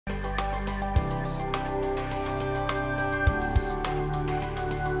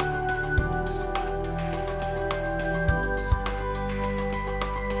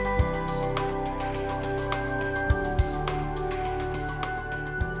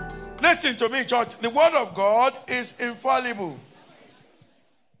Listen to me, church. The word of God is infallible.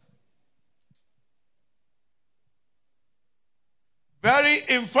 Very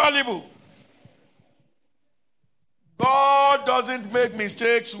infallible. God doesn't make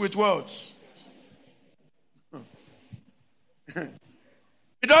mistakes with words.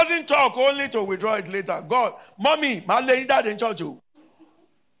 He doesn't talk only to withdraw it later. God, mommy, my lady dad in church.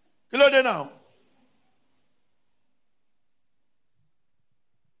 Hello there now.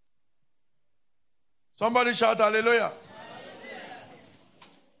 Somebody shout hallelujah.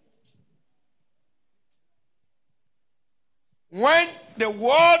 When the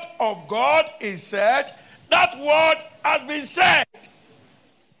word of God is said, that word has been said.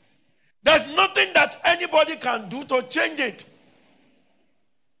 There's nothing that anybody can do to change it.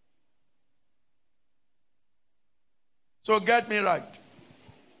 So get me right.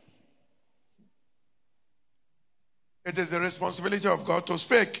 It is the responsibility of God to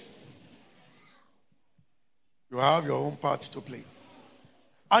speak. You have your own part to play.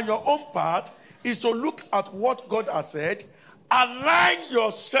 And your own part is to look at what God has said, align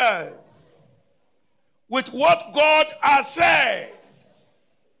yourself with what God has said.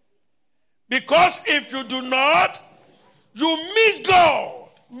 Because if you do not, you miss God.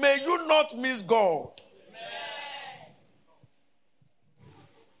 May you not miss God.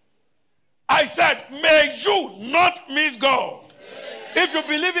 I said, may you not miss God. Amen. If you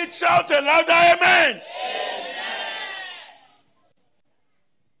believe it, shout a louder amen. Amen.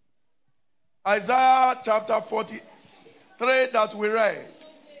 Isaiah chapter 43 that we read.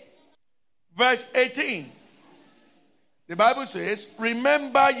 Verse 18. The Bible says,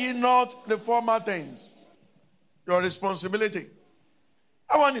 remember ye not the former things. Your responsibility.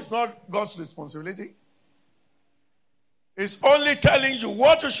 That one is not God's responsibility. It's only telling you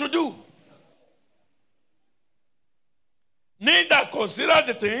what you should do. Neither consider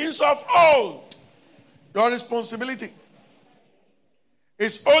the things of old. Your responsibility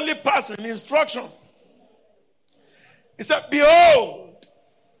is only passing instruction. He said, behold,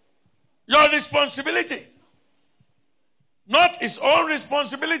 your responsibility, not his own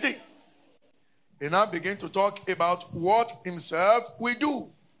responsibility. He now begin to talk about what himself will do.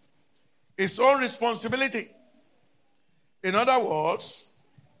 His own responsibility. In other words,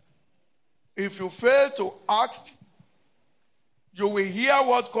 if you fail to act, you will hear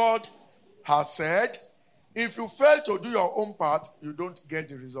what God has said. If you fail to do your own part, you don't get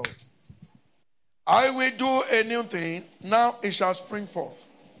the result. I will do a new thing, now it shall spring forth.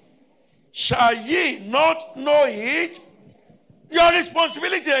 Shall ye not know it? Your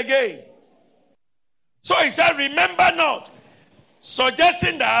responsibility again. So he said, remember not.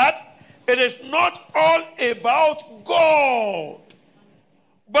 Suggesting that it is not all about God,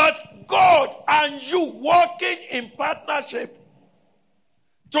 but God and you working in partnership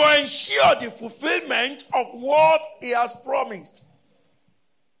to ensure the fulfillment of what he has promised.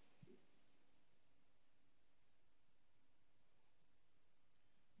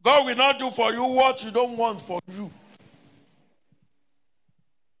 God will not do for you what you don't want for you.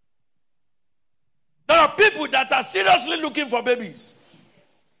 There are people that are seriously looking for babies.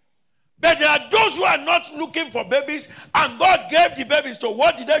 But there are those who are not looking for babies, and God gave the babies to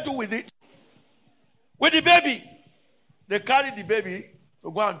what did they do with it? With the baby. They carried the baby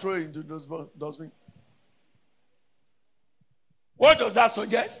to go and throw it into those dustbin. What does that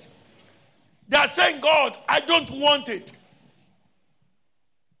suggest? They are saying, God, I don't want it.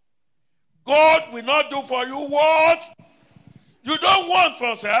 God will not do for you what you don't want for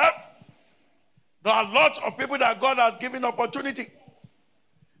yourself. There are lots of people that God has given opportunity.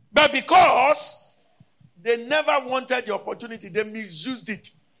 But because they never wanted the opportunity, they misused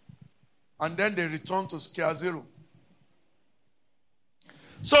it. And then they returned to square zero.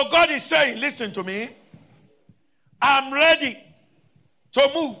 So God is saying, listen to me. I'm ready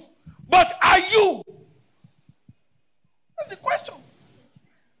to move. But are you? That's the question.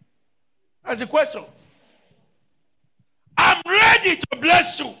 That's the question. I'm ready to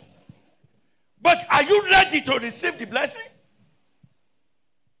bless you. But are you ready to receive the blessing?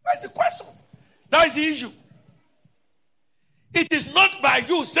 That's the question. That is the issue. It is not by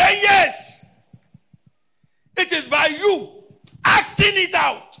you saying yes. It is by you acting it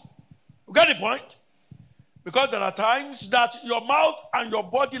out. You get the point? Because there are times that your mouth and your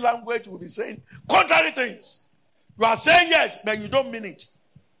body language will be saying contrary things. You are saying yes, but you don't mean it.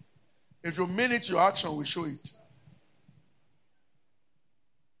 If you mean it, your action will show it.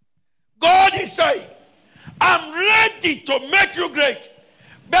 God is saying, I'm ready to make you great.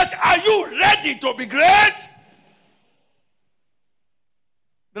 But are you ready to be great?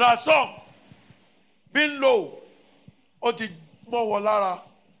 There are some being low.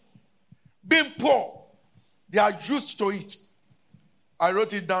 being poor, they are used to it. I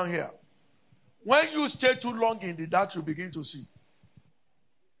wrote it down here. When you stay too long in the dark, you begin to see.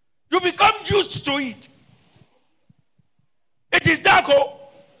 You become used to it. It is dark,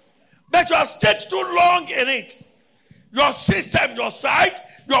 but you have stayed too long in it. Your system, your sight,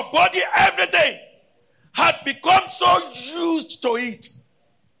 your body, everything had become so used to it.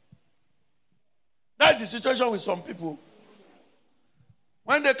 That's the situation with some people.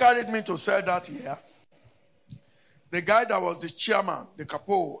 When they carried me to sell that year, the guy that was the chairman, the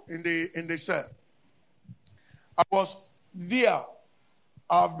capo in the cell, I was there.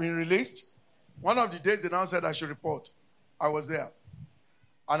 I've been released. One of the days they now said I should report. I was there.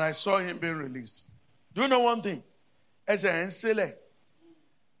 And I saw him being released. Do you know one thing? It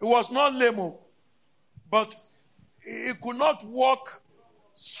was not lame, but he could not walk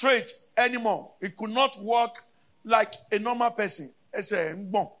straight anymore. He could not walk like a normal person.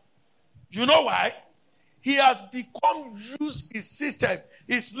 You know why? He has become used, his system,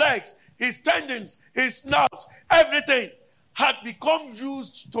 his legs, his tendons, his nerves, everything had become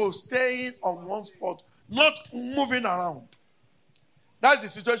used to staying on one spot, not moving around. That's the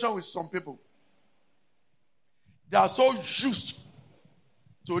situation with some people. They are so used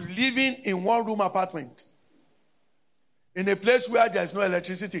to living in one-room apartment in a place where there is no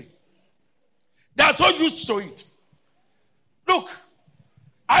electricity. They are so used to it. Look,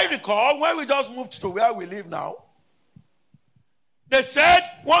 I recall when we just moved to where we live now, they said,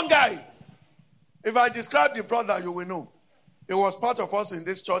 one guy, if I describe the brother, you will know. He was part of us in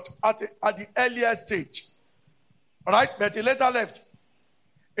this church at the earliest stage. All right? But he later left.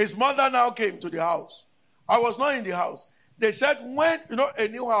 His mother now came to the house. I was not in the house. They said when, a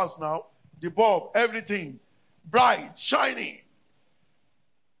new house now, the bulb, everything, bright, shining.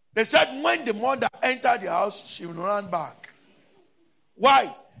 They said when the mother entered the house, she would run back.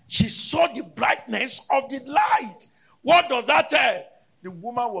 Why? She saw the brightness of the light. What does that tell? The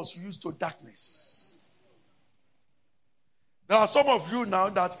woman was used to darkness. There are some of you now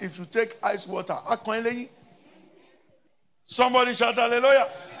that if you take ice water, somebody shout hallelujah.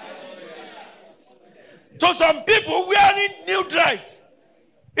 To some people wearing new dress,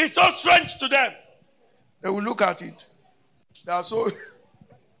 it's so strange to them. They will look at it. They are so.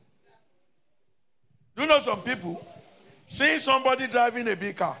 You know some people, seeing somebody driving a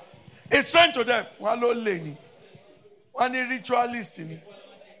big car, it's strange to them. One ritualist.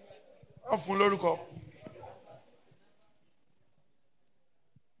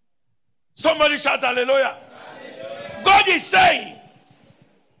 Somebody shout hallelujah. God is saying,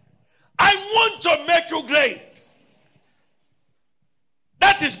 I want to make you great.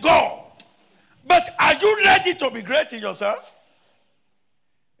 That is God. But are you ready to be great in yourself?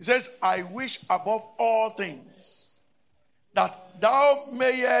 He says, I wish above all things that thou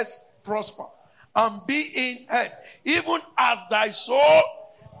mayest prosper and be in health, even as thy soul.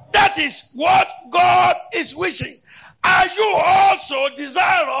 That is what God is wishing. Are you also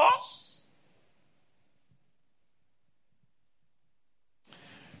desirous?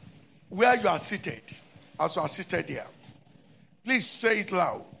 Where you are seated, as you are seated here, please say it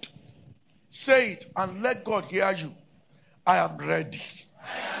loud. Say it and let God hear you. I am ready.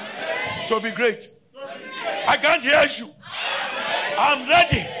 To be great. I can't hear you. I'm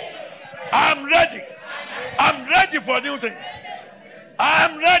ready. I'm ready. I'm ready for new things.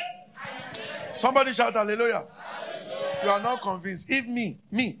 I'm ready. Somebody shout hallelujah. You are not convinced. If me,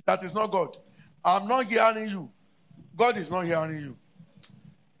 that is not God. I'm not hearing you. God is not hearing you.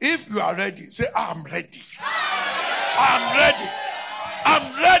 If you are ready, say, I'm ready. I'm ready.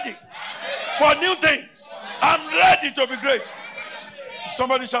 I'm ready for new things. I'm ready to be great.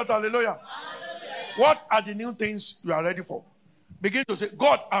 Somebody shout hallelujah. What are the new things you are ready for? Begin to say,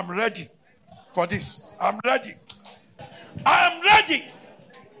 God, I'm ready for this. I'm ready. I'm ready.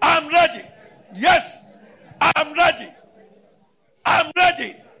 I'm ready. Yes, I'm ready. I'm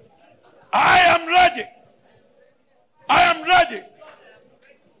ready. I am ready. I am ready.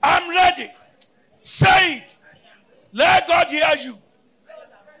 I'm ready. Say it. Let God hear you.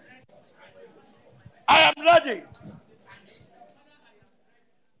 I am ready.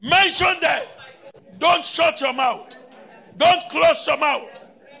 Mention that. Don't shut your mouth. Don't close your mouth.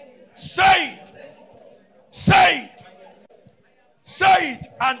 Say it. Say it. Say it.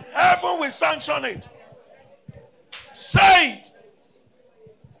 And heaven will sanction it. Say it.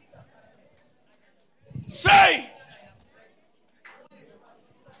 Say it.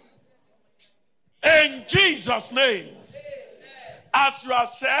 In Jesus' name. As you have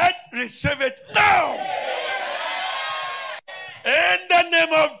said, receive it now. In the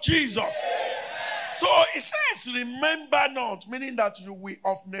name of Jesus. So it says, remember not, meaning that you will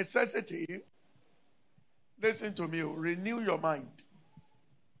of necessity, listen to me, renew your mind.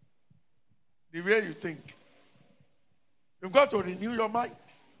 The way you think. You've got to renew your mind.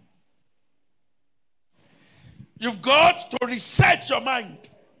 You've got to reset your mind.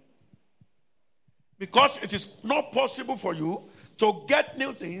 Because it is not possible for you to get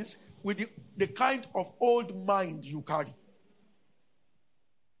new things with the kind of old mind you carry.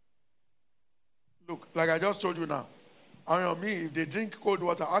 Look, like I just told you now, on me, if they drink cold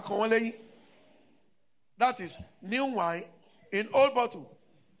water, that is new wine in old bottle.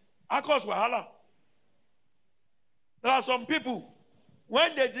 Akos wahala. There are some people,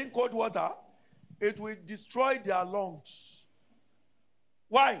 when they drink cold water, it will destroy their lungs.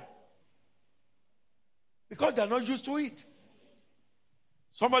 Why? Because they are not used to it.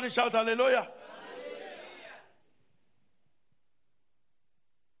 Somebody shout hallelujah. Hallelujah.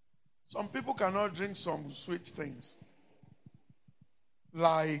 Some people cannot drink some sweet things.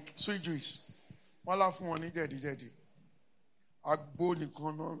 Like sweet juice. Wala fun won ni jedi. Agbo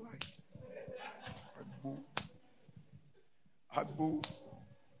nìkan náà like. Agbo.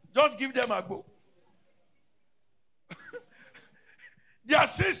 Just give them agbo. Their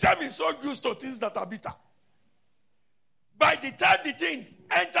system is so used to things that are bitter. By the time the thing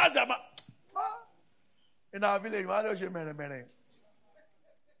enters their mouth, in our village, you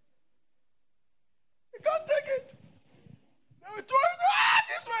can't take it. They will throw it.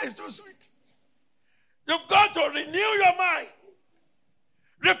 This one is too sweet. You've got to renew your mind.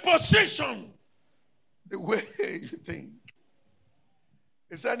 Reposition the way you think.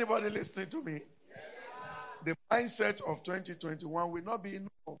 Is anybody listening to me? The mindset of 2021 will not be enough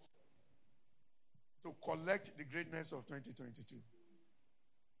to collect the greatness of 2022.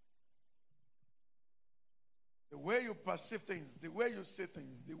 The way you perceive things, the way you see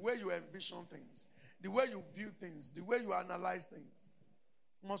things, the way you envision things, the way you view things, the way you analyze things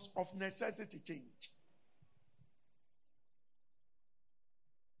must of necessity change.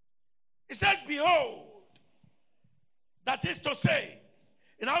 It says, behold, that is to say,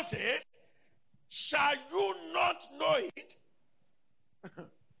 it now says, shall you not know it?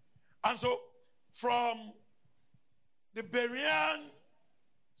 And so, from the Berean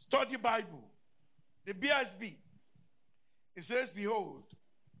Study Bible, the BSB, it says, behold,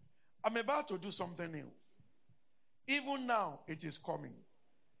 I'm about to do something new. Even now, it is coming.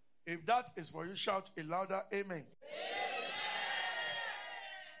 If that is for you, shout a louder amen.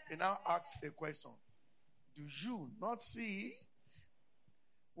 He now asks a question. Do you not see it?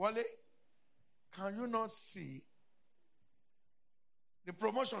 Wale, can you not see the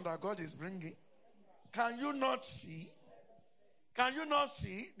promotion that God is bringing? Can you not see? Can you not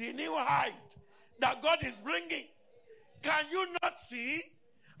see the new height that God is bringing? Can you not see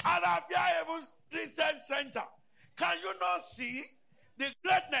Alafia Evans Christian Center? Can you not see the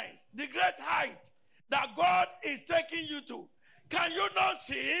greatness, the great height that God is taking you to? Can you not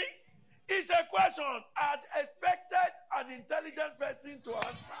see? It's a question I'd expected an intelligent person to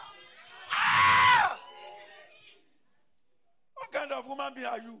answer. Ah! What kind of woman being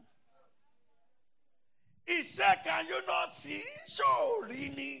are you? He said, can you not see?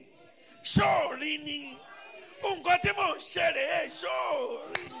 Shorini. Shorini. Unkotimo shere.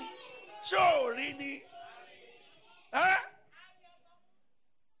 Shorini. Shorini.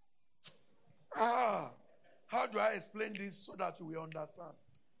 Huh? How do I explain this so that you will understand?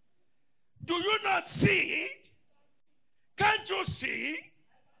 Do you not see it? Can't you see?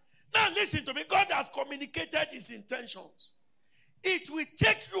 Now listen to me. God has communicated his intentions. It will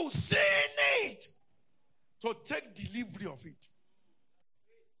take you seeing it to take delivery of it.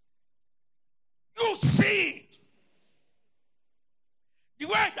 You see it. The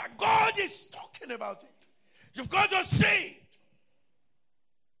way that God is talking about it. You've got to see it.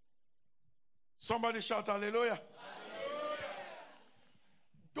 Somebody shout hallelujah.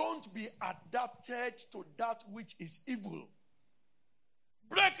 Don't be adapted to that which is evil.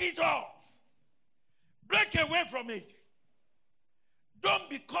 Break it off. Break away from it. Don't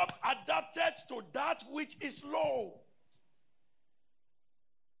become adapted to that which is low.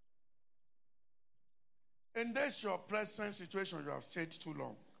 In this your present situation, you have stayed too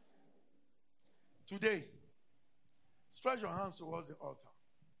long. Today, stretch your hands towards the altar.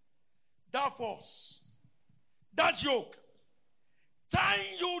 That force, that yoke,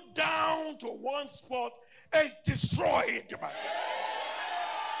 tying you down to one spot is destroyed.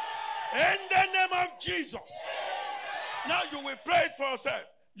 In the name of Jesus. Now you will pray it for yourself.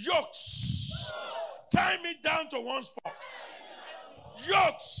 Yokes, tie me down to one spot.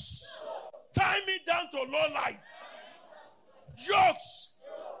 Yokes, tie me down to low life. Yokes,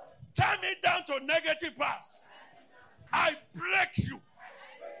 Turn it down to negative past. I break you.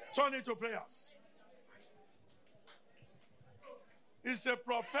 Turn it to prayers. It's a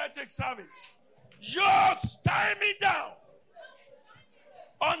prophetic service. Yokes, tie me down.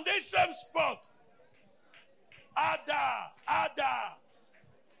 On this same spot. Ada.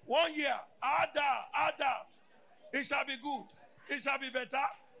 1 year. Ada. It shall be good. It shall be better.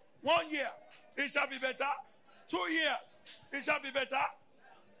 1 year. It shall be better. 2 years. It shall be better.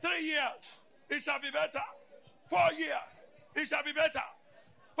 3 years. It shall be better. 4 years. It shall be better.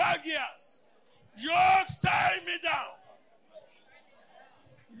 5 years. Yokes tie me down.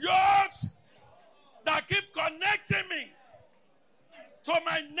 Yokes that keep connecting me to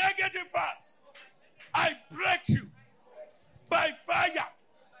my negative past. I break you by fire.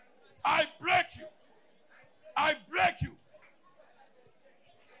 I break you. I break you.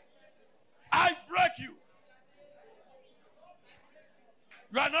 I break you.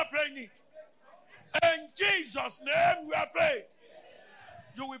 You are not praying it. In Jesus' name we are praying.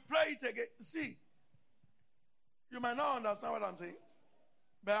 You will pray it again. See, you might not understand what I'm saying,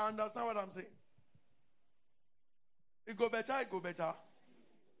 but I understand what I'm saying. It go better.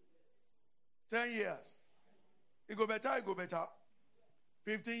 10 years. It go better.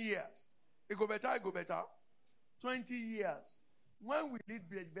 15 years. It go better. 20 years. When will it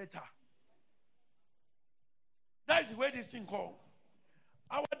be better? That is the way this thing called.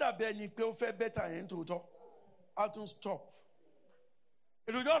 I want that better in total. I don't stop.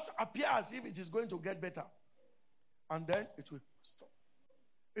 It will just appear as if it is going to get better. And then it will stop.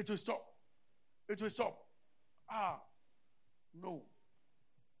 It will stop. It will stop. No.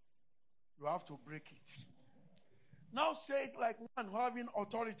 You have to break it. Now say it like one having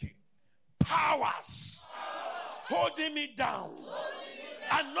authority. Powers holding me down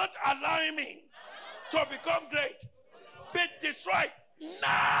and not allowing me to become great. Be destroyed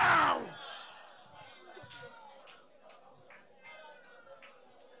now.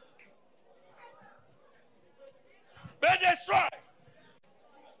 Be destroyed.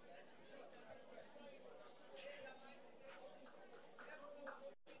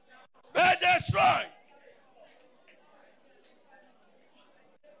 Be destroyed.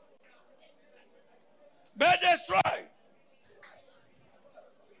 Be destroyed.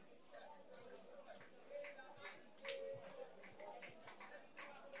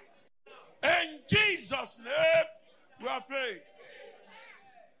 In Jesus' name, we are prayed.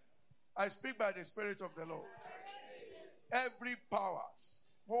 I speak by the Spirit of the Lord. Every powers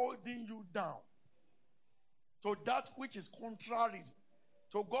holding you down to that which is contrary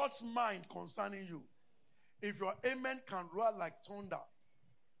to God's mind concerning you. If your amen can roar like thunder,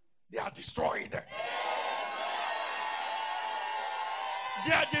 they are destroyed.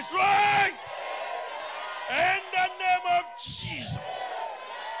 They are destroyed. In the name of Jesus.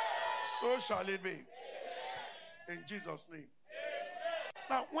 So shall it be. In Jesus' name.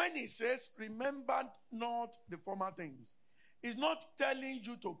 Now, when he says, remember not the former things, he's not telling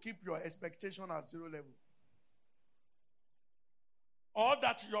you to keep your expectation at 0 level. Or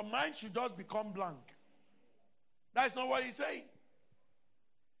that your mind should just become blank. That's not what he's saying.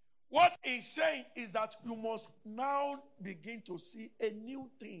 What he's saying is that you must now begin to see a new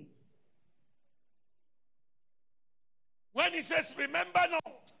thing. When he says, remember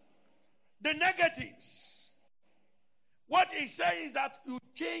not the negatives, what he's saying is that you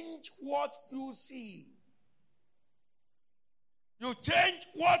change what you see. You change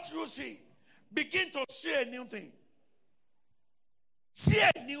what you see. Begin to see a new thing. See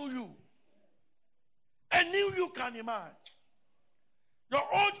a new you. A new you can emerge. Your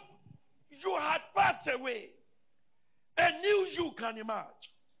old you had passed away. A new you can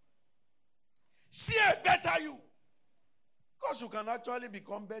emerge. See a better you. Because you can actually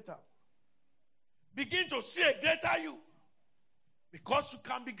become better. Begin to see a greater you. Because you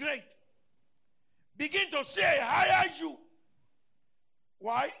can be great. Begin to see a higher you.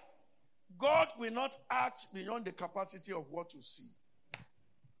 Why? God will not act beyond the capacity of what you see.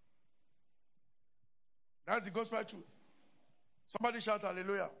 That's the gospel truth. Somebody shout hallelujah.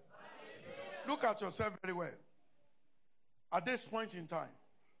 Hallelujah. Look at yourself very well. At this point in time,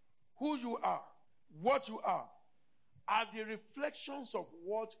 who you are, what you are the reflections of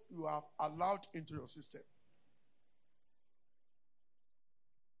what you have allowed into your system.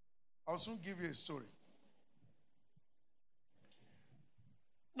 I'll soon give you a story.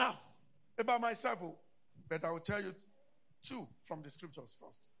 Now, about myself, but I will tell you two from the scriptures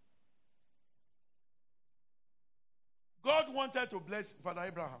first. God wanted to bless Father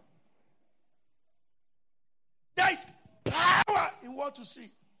Abraham. There is power in what you see.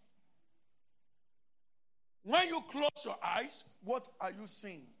 When you close your eyes, what are you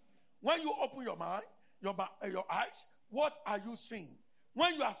seeing? When you open your mind, your eyes, what are you seeing?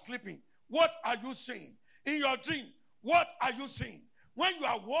 When you are sleeping, what are you seeing? In your dream, what are you seeing? When you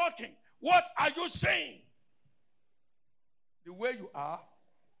are walking, what are you seeing? The way you are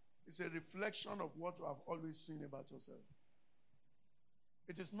is a reflection of what you have always seen about yourself.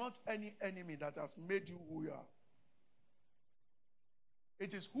 It is not any enemy that has made you who you are.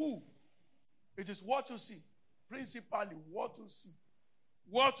 It is who. It is what you see. Principally, what you see.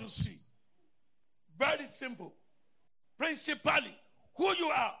 What you see. Very simple. Principally, who you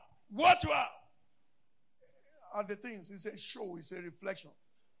are, what you are the things. It's a show, it's a reflection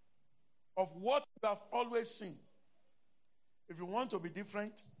of what you have always seen. If you want to be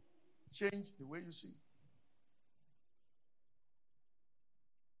different, change the way you see.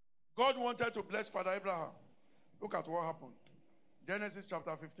 God wanted to bless Father Abraham. Look at what happened. Genesis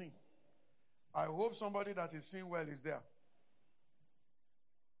chapter 15. I hope somebody that is seeing well is there.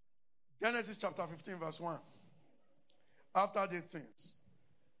 Genesis chapter 15 verse 1. After these things,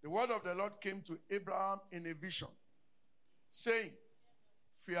 the word of the Lord came to Abraham in a vision, saying,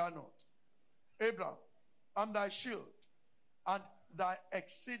 fear not, Abraham, I'm thy shield and thy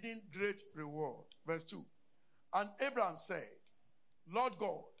exceeding great reward. Verse 2. And Abraham said, Lord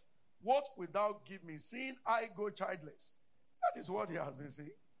God, what wilt thou give me, seeing I go childless? That is what he has been saying.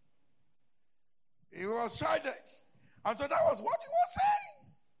 He was childless. And so that was what he was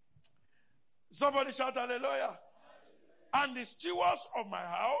saying. Somebody shout hallelujah. And the stewards of my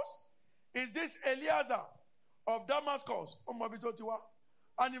house is this Eliezer of Damascus.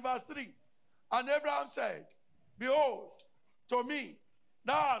 And in verse 3, and Abraham said, behold, to me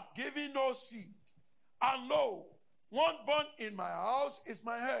thou hast given no seed, and lo, one born in my house is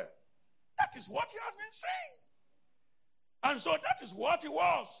my heir. That is what he has been saying. And so that is what he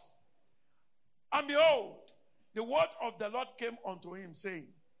was. And behold, the word of the Lord came unto him, saying,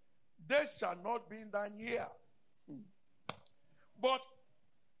 this shall not be in thine ear, but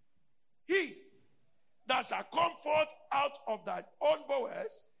he that shall come forth out of thy own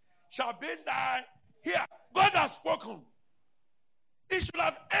bowels shall be in thy ear. God has spoken. He should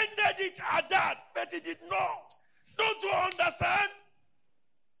have ended it at that, but he did not. Don't you understand?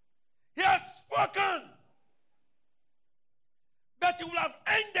 He has spoken. But he would have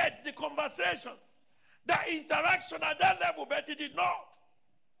ended the conversation, the interaction at that level, but he did not.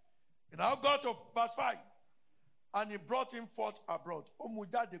 He now got to verse 5. And he brought him forth abroad.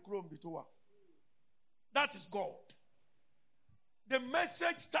 That is God. The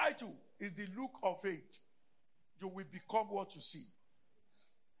message title is the look of faith. You will become what you see.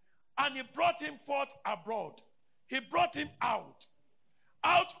 And he brought him forth abroad. He brought him out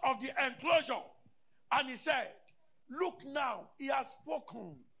of the enclosure. And he said, look now, he has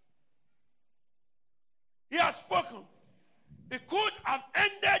spoken. He has spoken. He could have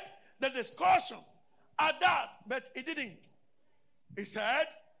ended the discussion at that, but he didn't. He said,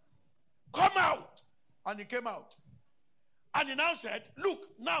 come out. And he came out. And he now said, look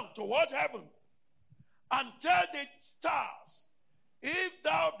now toward heaven and tell the stars, if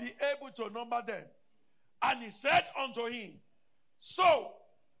thou be able to number them. And he said unto him, so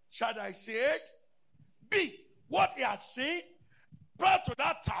shall I say it? Be. What he had seen prior to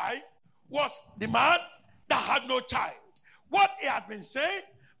that time was the man that had no child. What he had been saying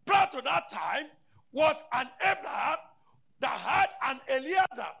prior to that time was an Abraham that had an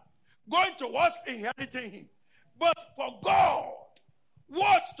Eliezer going towards inheriting him. But for God,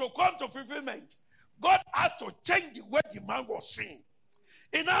 what to come to fulfillment, God has to change the way the man was seeing.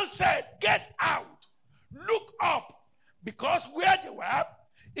 He now said, get out, look up, because where they were,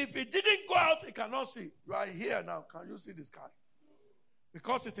 if he didn't go out, he cannot see. You are here now. Can you see the sky?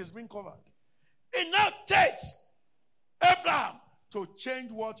 Because it is being covered. It now takes Abraham to change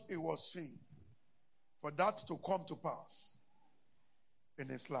what he was seeing for that to come to pass in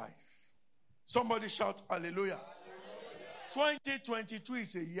his life. Somebody shout hallelujah. 2022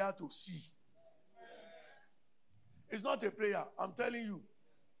 is a year to see. It's not a prayer. I'm telling you.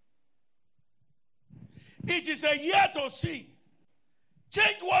 It is a year to see.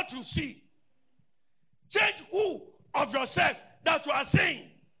 Change what you see. Change who of yourself that you are seeing.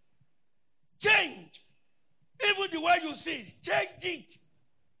 Change. Even the way you see. Change it.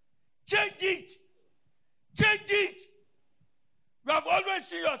 Change it. Change it. You have always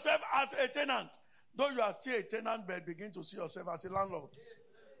seen yourself as a tenant. Though you are still a tenant, but begin to see yourself as a landlord.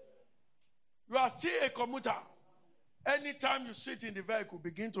 You are still a commuter. Anytime you sit in the vehicle,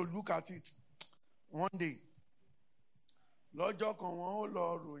 begin to look at it. One day. Lọ́jọ́ kan wọ́n ó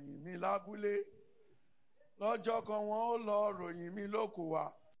lọ ròyìn mi lábúlé. Lọ́jọ́ kan wọ́n ó lọ ròyìn mi lóko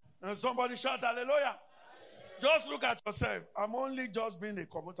wa. And somebody shout hallelujah. Just look at yourself. I'm only just being a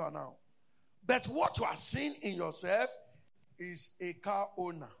commuter now. But what you are seeing in yourself is a car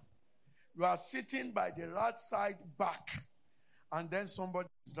owner. You are sitting by the right side back, and then somebody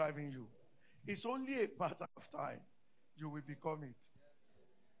is driving you. It's only a matter of time. You will become it.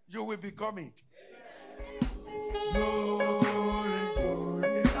 You will become it. Glory,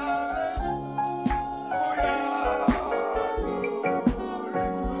 glory, hallelujah.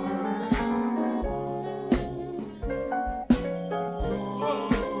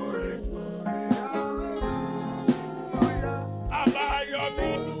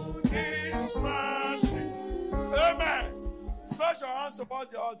 Stretch your hands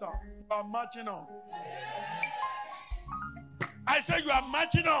towards the altar. You are marching on. I say you are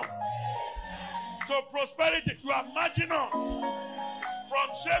marching on to prosperity. You are marching on from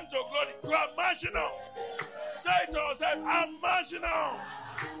shame to glory. You are marching on. Say it to yourself, I'm marching on.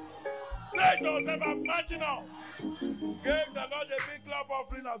 Say it to yourself, I'm marching on. Give the Lord a big clap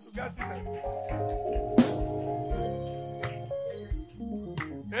offering as you get seated.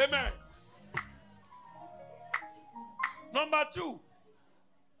 Amen. Number 2.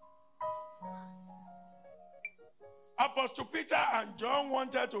 Apostle Peter and John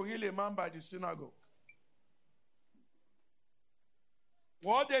wanted to heal a man by the synagogue.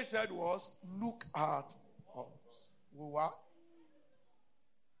 What they said was, look at us. What?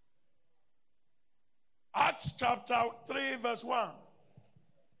 Acts chapter 3 verse 1.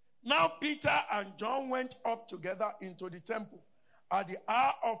 Now Peter and John went up together into the temple at the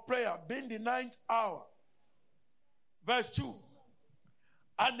hour of prayer, being the 9th hour. Verse 2.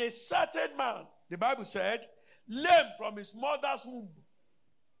 And a certain man, the Bible said, lame from his mother's womb,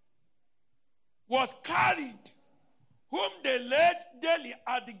 was carried, whom they laid daily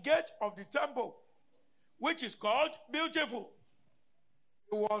at the gate of the temple, which is called Beautiful.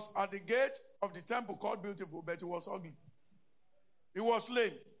 He was at the gate of the temple called Beautiful, but he was ugly. He was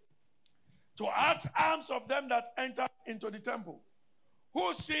lame. To ask alms of them that entered into the temple,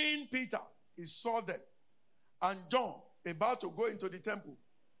 who seeing Peter, he saw them, and John about to go into the temple.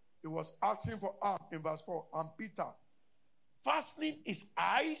 He was asking for alms in verse 4. And Peter, fastening his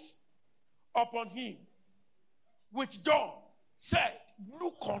eyes upon him, with John, said,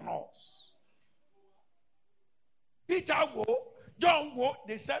 look on us. Peter go, John go,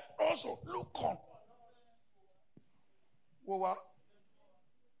 they said also, look on. What?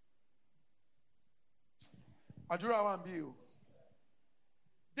 Adura Wambiu.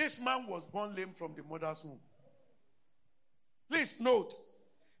 This man was born lame from the mother's womb. Please note,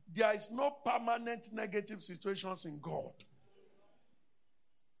 there is no permanent negative situations in God.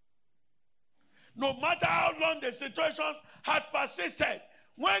 No matter how long the situations had persisted,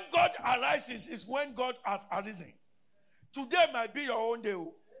 when God arises is when God has arisen. Today might be your own day.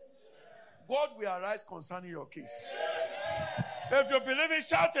 God will arise concerning your case. If you believe it,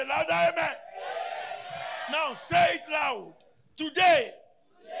 shout a louder amen. Now say it loud. Today,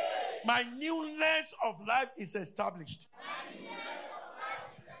 my newness of life is established.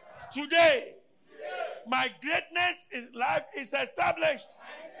 Today, my greatness in life is established.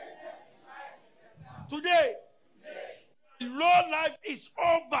 Today, low life is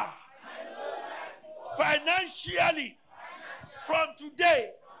over. Financially, from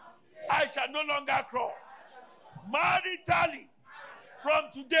today, I shall no longer crawl. Maritally, from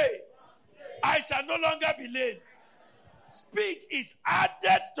today, I shall no longer be lame. Speed is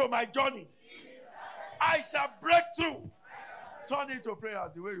added to my journey. I shall break through. Turn it to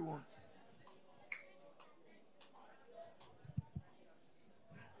prayers the way you want.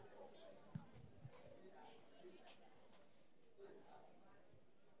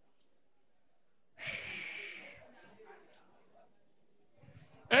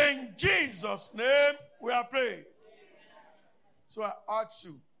 In Jesus' name, we are praying. So I ask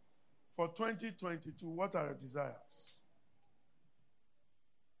you, for 2022, what are your desires?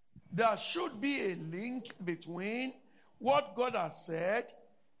 There should be a link between what God has said,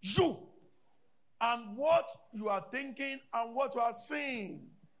 you, and what you are thinking and what you are seeing.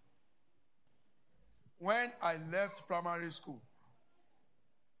 When I left primary school,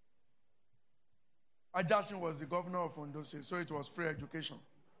 Ajasin was the governor of Ondo State, so it was free education.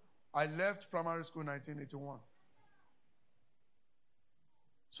 I left primary school in 1981.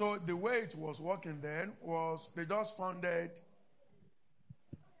 So the way it was working then was they just founded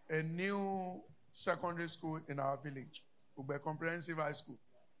a new secondary school in our village, Ugbe Comprehensive High School.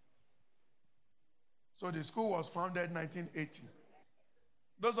 So the school was founded in 1980.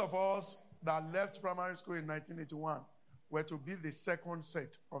 Those of us that left primary school in 1981 were to be the second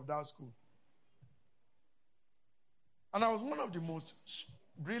set of that school. And I was one of the most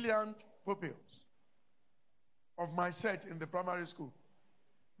brilliant pupils. of my set in the primary school.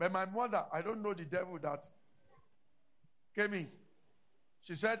 But my mother, I don't know the devil that came in.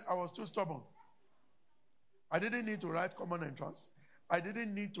 She said I was too stubborn. I didn't need to write common entrance. I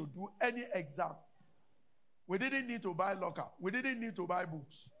didn't need to do any exam. We didn't need to buy locker. We didn't need to buy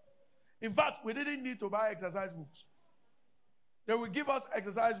books. In fact, we didn't need to buy exercise books. They will give us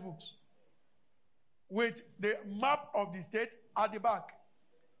exercise books with the map of the state at the back.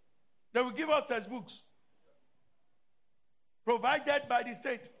 They will give us textbooks provided by the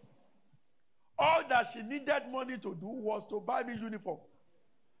state. All that she needed money to do was to buy me uniform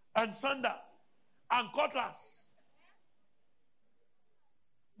and sandal and cutlass.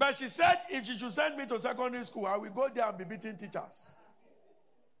 But she said if she should send me to secondary school, I will go there and be beating teachers.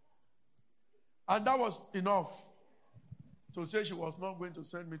 And that was enough to say she was not going to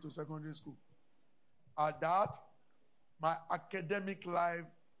send me to secondary school. At that, my academic life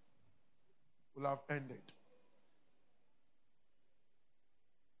will have ended.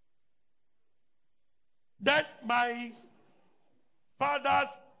 Then my father's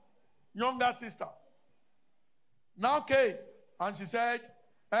younger sister now came and she said,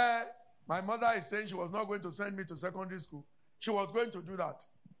 my mother is saying she was not going to send me to secondary school. She was going to do that.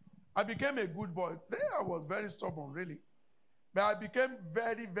 I became a good boy. Then I was very stubborn, really. But I became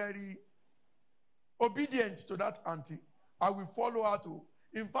very, very obedient to that auntie. I will follow her to.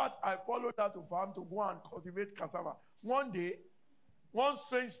 In fact, I followed her to farm to go and cultivate cassava. One day, one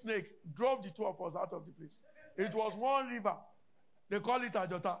strange snake drove the two of us out of the place. It was one river. They call it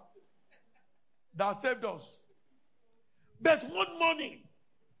Ajota. That saved us. But one morning,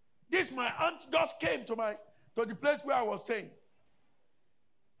 my aunt just came to the place where I was staying.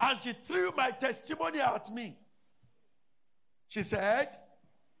 And she threw my testimony at me. She said,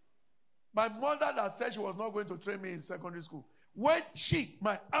 my mother that said she was not going to train me in secondary school, when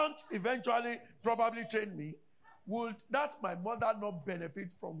my aunt eventually probably trained me, would that my mother not benefit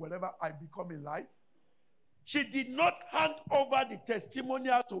from whatever I become in life? She did not hand over the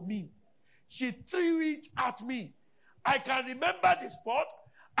testimonial to me. She threw it at me. I can remember the spot.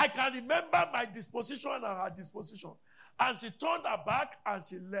 I can remember my disposition and her disposition. And she turned her back and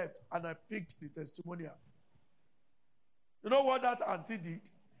she left. And I picked the testimonial. You know what that auntie did?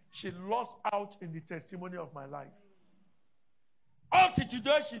 She lost out in the testimony of my life. Until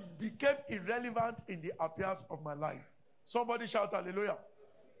today, she became irrelevant in the affairs of my life. Somebody shout hallelujah.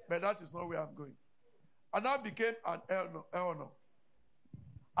 But that is not where I'm going. I now became an elder.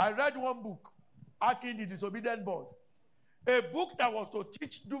 I read one book, Hacking the Disobedient Boy. A book that was to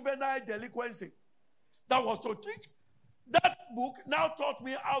teach juvenile delinquency. That was to teach. That book now taught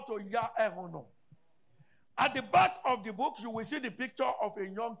me how to hear honor. At the back of the book, you will see the picture of a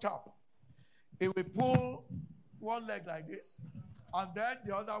young chap. He will pull one leg like this, and then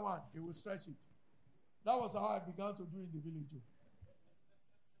the other one, he will stretch it. That was how I began to do in the village.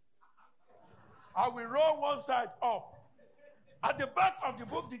 I will roll one side up. At the back of the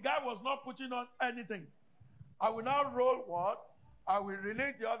book, the guy was not putting on anything. I will now roll one. I will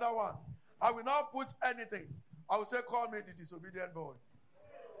release the other one. I will not put anything. I will say, call me the disobedient boy.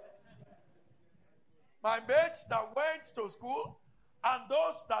 My mates that went to school and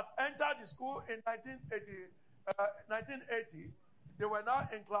those that entered the school in 1980, they were now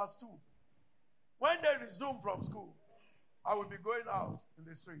in class 2. When they resumed from school, I will be going out in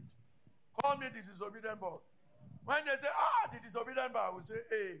the street. Call me the disobedient boy. When they say, the disobedient boy, I will say,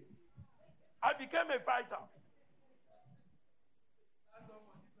 hey. I became a fighter.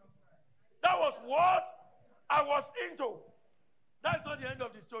 That was what I was into. That's not the end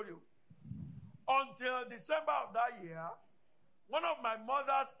of the story. Until December of that year, one of my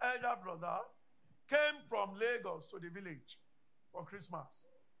mother's elder brothers came from Lagos to the village for Christmas.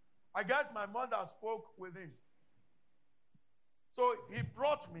 I guess my mother spoke with him. So he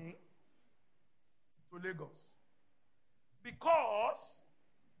brought me to Lagos. Because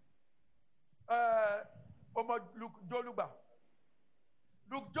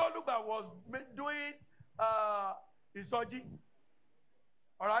Luke Joluba was doing Isoji.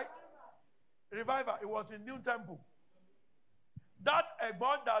 All right? Revival. It was in New Temple. That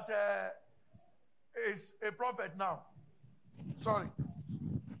Egbon that is a prophet now. Sorry.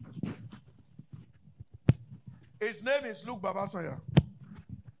 His name is Luke Babasaya.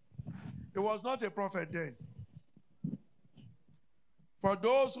 He was not a prophet then. For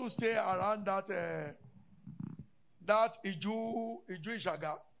those who stay around that Iju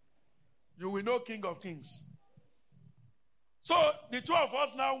Ishaga, you will know King of Kings. So the two of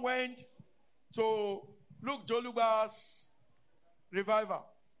us now went to Luke Joluba's revival.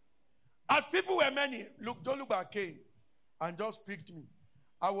 As people were many, Luke Joluba came and just picked me.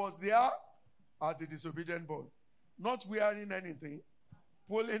 I was there as a disobedient boy. not wearing anything,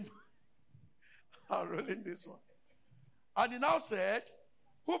 pulling and rolling this one. And he now said,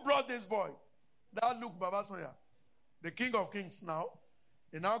 who brought this boy? That Luke Babasanya, the King of Kings now.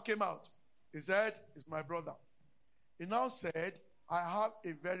 He now came out. He said, it's my brother. He now said, I have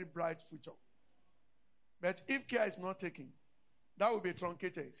a very bright future. But if care is not taken, that will be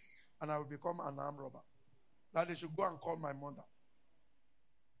truncated and I will become an armed robber. That they should go and call my mother.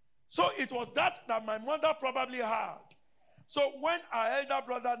 So it was that my mother probably had. So when our elder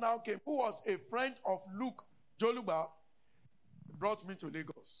brother now came, who was a friend of Luke Joluba, brought me to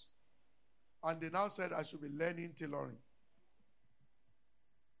Lagos. And they now said I should be learning tailoring.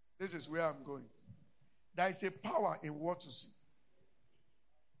 This is where I'm going. There is a power in what you see.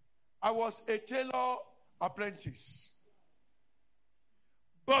 I was a tailor apprentice.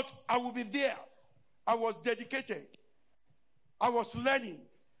 But I will be there. I was dedicated. I was learning.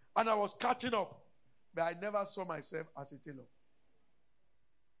 And I was catching up. But I never saw myself as a tailor.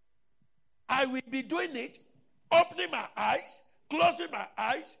 I will be doing it, opening my eyes, closing my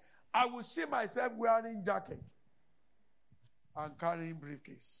eyes. I will see myself wearing jacket and carrying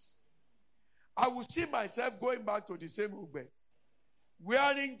briefcase. I will see myself going back to the same Ugbe,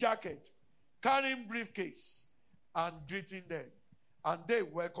 wearing jacket, carrying briefcase, and greeting them. And they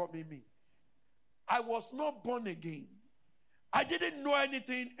welcoming me. I was not born again. I didn't know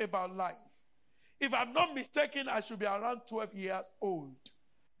anything about life. If I'm not mistaken, I should be around 12 years old.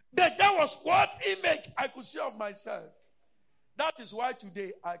 But that was what image I could see of myself. That is why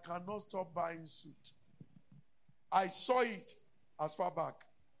today I cannot stop buying suit. I saw it as far back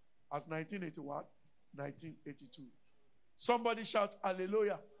as 1981, 1982. Somebody shout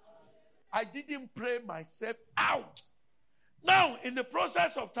hallelujah. I didn't pray myself out. Now, in the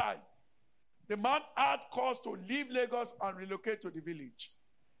process of time, the man had cause to leave Lagos and relocate to the village.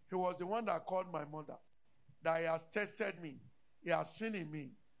 He was the one that called my mother, that he has tested me. He has seen in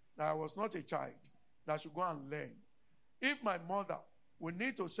me that I was not a child, that I should go and learn. If my mother would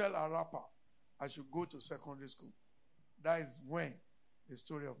need to sell a wrapper, I should go to secondary school. That is when the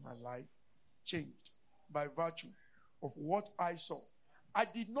story of my life changed by virtue of what I saw. I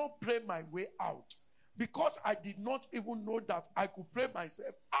did not pray my way out because I did not even know that I could pray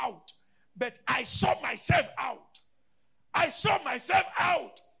myself out. But I saw myself out. I saw myself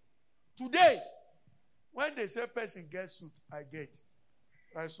out. Today, when they say person gets suit, I get.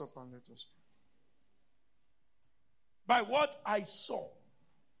 Rise up and let us pray. By what I saw.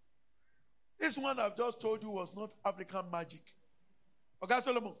 This one I've just told you was not African magic. Okay,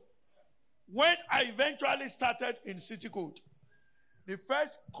 Solomon. When I eventually started in City Code, the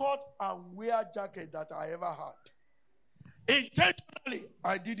first cut and wear jacket that I ever had, intentionally,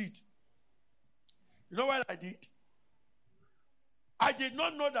 I did it. You know what I did? I did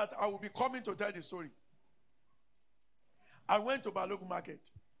not know that I would be coming to tell the story. I went to Balogun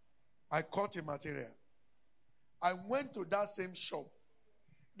Market. I cut a material. I went to that same shop.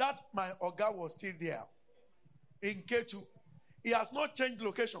 That my Oga was still there. In K2. He has not changed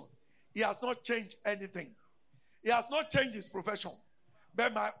location. He has not changed anything. He has not changed his profession.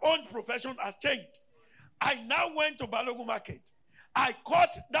 But my own profession has changed. I now went to Balogun Market. I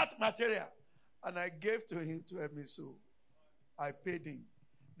cut that material. And I gave to him to help me sew. I paid him.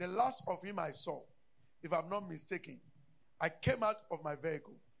 The last of him I saw, if I'm not mistaken, I came out of my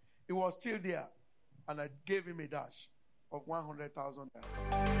vehicle. He was still there. And I gave him a dash of 100,000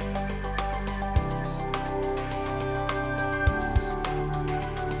 naira.